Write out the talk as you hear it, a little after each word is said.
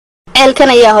ceelkan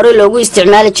ayaa hore loogu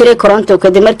isticmaali jiray koronto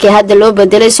kadib markii hadda loo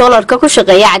bedelay soolarka ku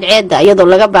shaqeeya cadceedda iyadoo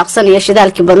laga baaqsanayo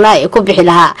shidaalkii badnaa ee ku bixi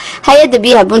lahaa. hay'adda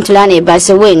biyaha Puntland ee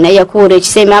Baasaweyn ayaa ku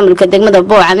wareejisay maamulka degmada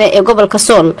Boocame ee gobolka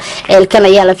Ceel. ceelkan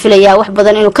ayaa la filayaa wax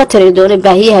badan inuu ka tari doono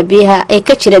baahiyaha biyaha ee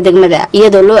ka jira degmada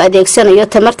iyadoo loo adeegsanayo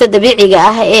tamarta dabiiciga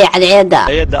ah ee cadceedda.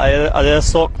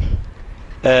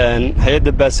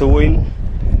 hay'adda Baasaweyn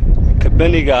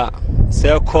kabaniga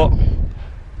seeko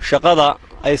shaqada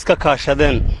ay iska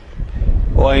kaashadeen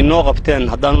oo ay noo qabteen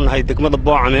haddaan nahay degmada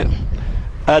Boocame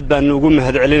aad baan ugu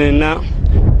mahadcelinaynaa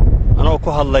anoo ku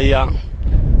hadlaya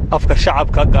afka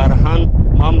shacabka gaar ahaan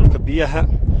maamulka biyaha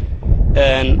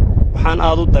waxaan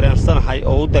aad u dareensanahay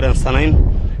oo u dareensanayn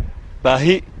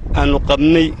baahi aanu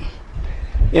qabnay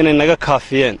inay naga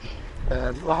kaafiyeen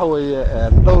waxa weeye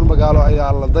dhowr magaalo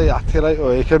ayaa la dayactiray oo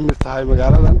ay ka mid tahay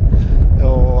magaaladan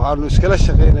oo aanu iskala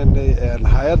shaqeynay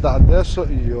hay'adda Adeeso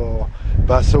iyo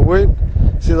Baasaweyn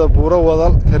sida buuro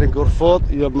wadal karingurfood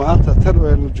iyo maanta tan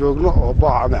aynu joogno oo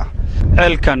Boocame ah.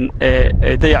 ceelkan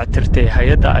dayactirtay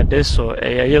hay'adda Adeeso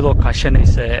iyadoo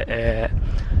kaashanaysa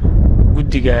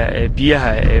guddiga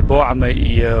biyaha ee Boocame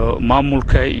iyo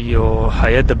maamulka iyo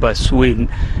hay'adda Baasaweyn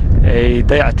ay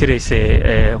dayactiraysay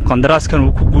qandaraaskan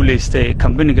uu ku guuleystay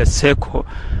companyga Seeko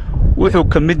wuxuu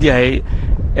ka mid yahay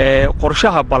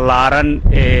qorshaha ballaaran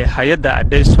ee hay'adda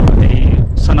Adeeso ay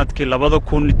sanadkii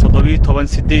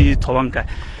 2017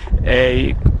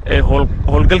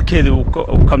 howlgalkeeda uu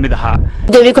ka mid ahaa.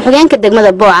 gudoomiye ku-xigeenka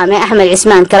degmada Boocame Axmed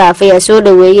Cismaan Karaaf ayaa soo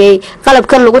dhaweeyay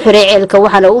qalabkan lagu xiray ceelka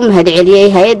waxaana uu mahadceliyay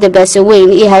hay'adda Baasaweyn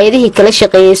iyo hay'adihii kala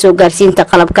shaqeeyay soo gaarsiinta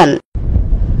qalabkan.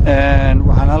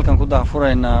 waxaan halkan ku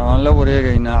daafuraynaa waan la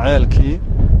wareegaynaa ceelkii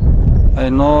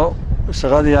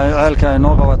shaqadii ceelka ay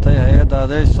noo qabatay hay'adda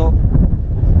Adeeso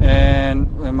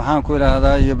maxaan ku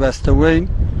yiraahdaa iyo Baasaweyn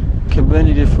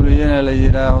kabaniga fuliyana la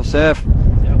yiraahdo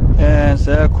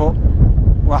Seeko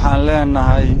waxaan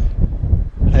leenahay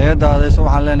hay'adda Adeeso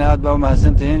waxaan leenahay aad baa u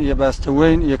mahadsantihiin iyo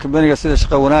Baasaweyn iyo kabaniga sida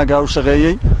shaqo wanaaga u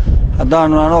shaqeeyay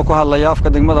haddaanu anoo ku hadlaya afka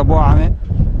degmada Boocame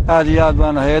aad iyo aad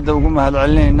baan hay'adda ugu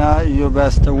mahadcelinaynaa iyo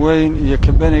Baasaweyn iyo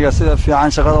kabaniga sida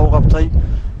fiican shaqada u qabtay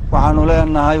waxaanu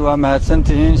leenahay waa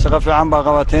mahadsantihiin shaqo fiican baa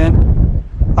qabateen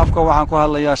afka waxaan ku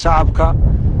hadlayaa shacabka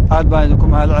aad baan idinku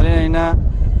mahadcelinaynaa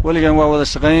weligan waa wada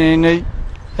shaqaynaynay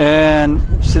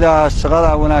sidaa shaqada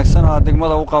wanaagsan oo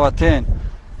degmada u qabateen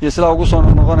iyo sidaa ugu soo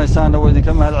noqonaysaan waa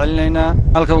idinka mahadcelinaynaa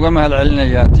halka uga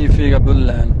mahadcelinayaa TV-ga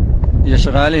Puntland iyo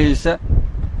shaqaalihiisa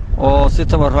oo si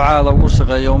tabarucaad ugu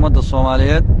shaqeeya ummadda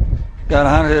Soomaaliyeed gaar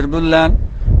ahaan reer Puntland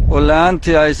oo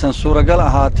la'aantii aysan suuragal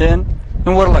ahaateen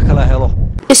in war la kala helo.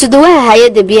 isuduwaha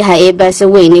hay'adda biyaha ee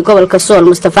Baasaweyn ee gobolka Ceel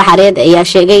Mustafa Xareed ayaa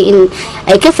sheegay in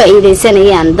ay ka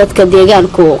faa'iideysanayaan dadka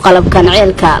deegaanku qalabkan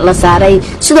ceelka la saaray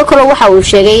sidoo kale waxa uu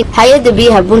sheegay hay'adda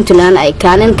biyaha Puntland ay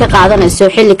kaalin ka qaadanayso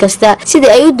xilli kasta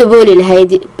sidii ay u dabooli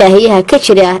lahayd baahiyaha ka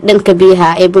jira dhanka biyaha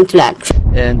ee Puntland.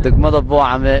 degmada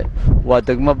Boocame waa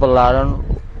degmo ballaaran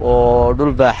oo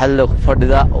dhul baaxad leh ku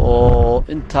fadhida oo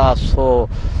intaasoo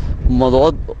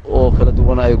madood oo kala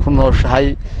duwan ay ku nooshahay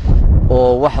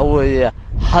oo waxa weeye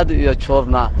had iyo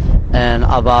joorna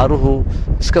abaaruhu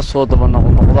iska soo daba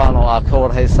noqdaan oo aad ka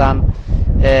warhaysaan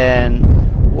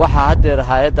waxa haddeer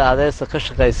hay'adda Adeeso ka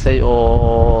shaqaysay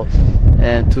oo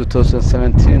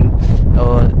 2017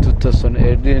 oo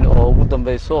 2018 oo ugu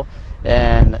dambayso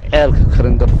ceelka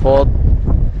karingurfood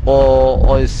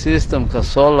oo systemka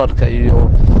solarka iyo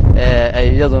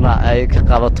iyaduna ay ka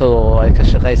qabato oo ay ka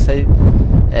shaqaysay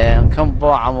kan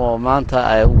Boocame maanta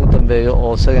ay ugu dambeeyo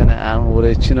oo isagana aan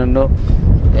wareejinano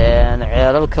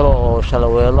ceelal kale oo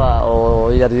shalaweelo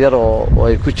oo yaryar oo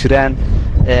ay ku jiraan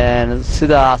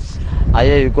sidaas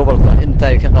ayay gobolka inta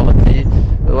ay ka qabatay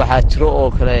waxaa jiro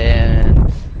oo kale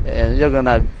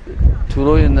iyagana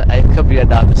tuulooyin ay ka biyo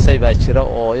dhaafisay baa jira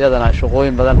oo iyadana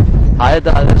shaqooyin badan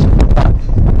hay'adda Adeeso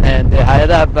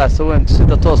hay'adaha Baasaweyn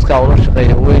sida tooska ula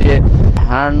shaqeeya weeye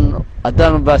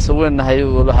haddaan Baasaweyn nahay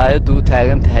hay'addu u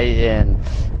taagan tahay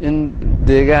in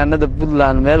deegaanada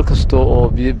Puntland meel kasta oo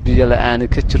biyo la'aan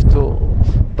ka jirto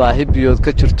baahi biyood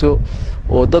ka jirto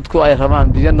oo dadku ay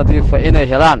rabaan biyo nadiif ah inay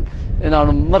helaan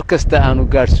inaanu mar kasta aanu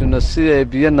gaarsiino si ay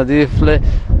biyo nadiif leh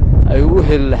ay u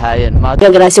heli lahaayeen.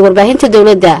 Hirgelisay warbaahinta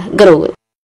dawladda Garowe.